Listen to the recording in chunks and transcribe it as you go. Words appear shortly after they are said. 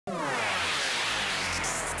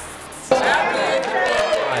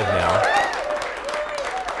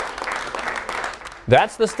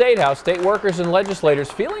That's the State House. State workers and legislators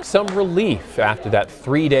feeling some relief after that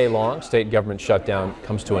 3-day-long state government shutdown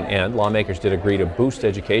comes to an end. Lawmakers did agree to boost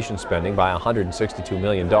education spending by $162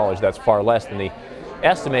 million. That's far less than the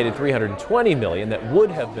estimated $320 million that would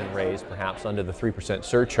have been raised perhaps under the 3%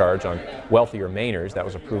 surcharge on wealthier Mainers that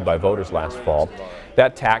was approved by voters last fall.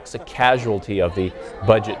 That tax, a casualty of the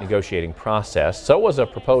budget negotiating process. So was a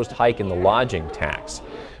proposed hike in the lodging tax.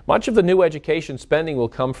 Much of the new education spending will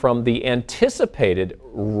come from the anticipated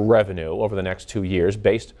revenue over the next 2 years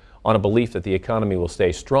based on a belief that the economy will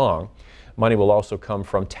stay strong. Money will also come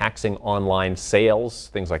from taxing online sales,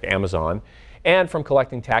 things like Amazon, and from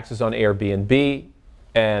collecting taxes on Airbnb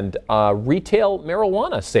and retail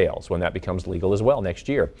marijuana sales when that becomes legal as well next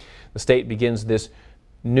year. The state begins this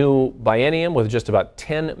new biennium with just about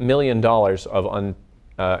 $10 million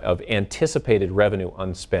of anticipated revenue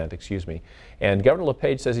unspent, and Governor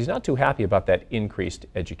LePage says he's not too happy about that increased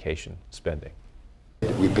education spending.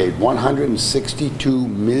 We paid $162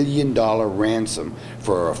 million ransom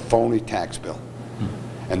for a phony tax bill,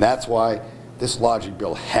 and that's why this lodging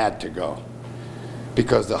bill had to go.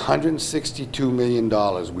 Because the $162 million,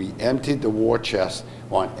 we emptied the war chest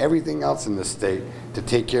on everything else in the state to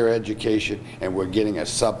take care of education, and we're getting a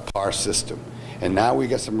subpar system. And now we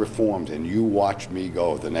got some reforms, and you watch me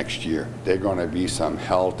go the next year. They're going to be some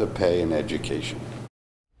hell to pay in education.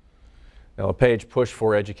 Now, LePage pushed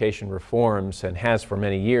for education reforms and has for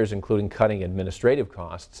many years, including cutting administrative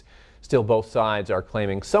costs. Still, both sides are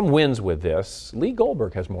claiming some wins with this. Lee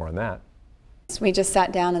Goldberg has more on that. We just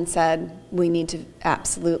sat down and said, we need to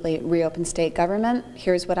absolutely reopen state government.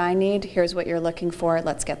 Here's what I need. Here's what you're looking for.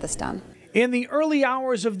 Let's get this done. In the early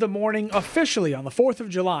hours of the morning, officially on the 4th of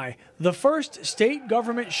July, the first state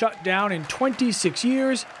government shutdown in 26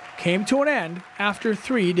 years came to an end after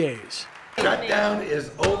 3 days. Shutdown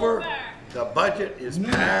is over. The budget is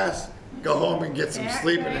passed. Go home and get some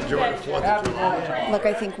sleep and enjoy the 4th of July. Look,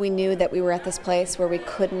 I think we knew that we were at this place where we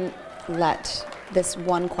couldn't let this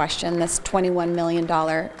one question, this $21 million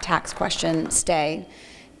tax question, stay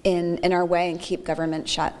in our way and keep government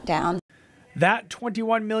shut down. That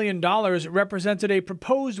 $21 million represented a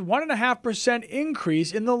proposed 1.5%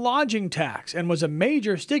 increase in the lodging tax and was a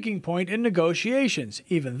major sticking point in negotiations,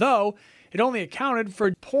 even though it only accounted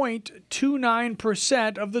for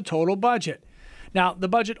 0.29% of the total budget. Now, the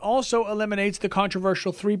budget also eliminates the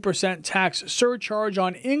controversial 3% tax surcharge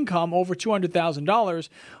on income over $200,000.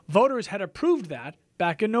 Voters had approved that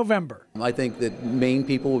back in November. I think that Maine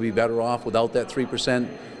people will be better off without that 3%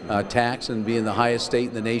 tax and being the highest state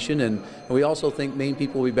in the nation. And we also think Maine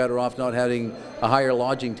people will be better off not having a higher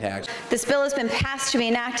lodging tax. This bill has been passed to be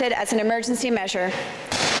enacted as an emergency measure.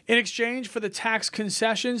 In exchange for the tax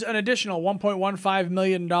concessions, an additional $1.15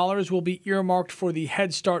 million will be earmarked for the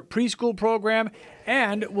Head Start preschool program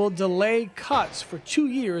and will delay cuts for 2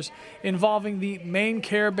 years involving the Maine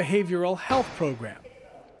Care Behavioral Health Program.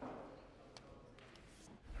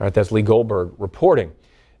 All right, that's Lee Goldberg reporting.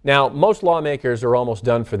 Now, most lawmakers are almost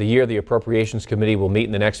done for the year. The Appropriations Committee will meet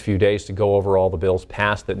in the next few days to go over all the bills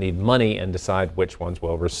passed that need money and decide which ones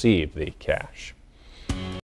will receive the cash.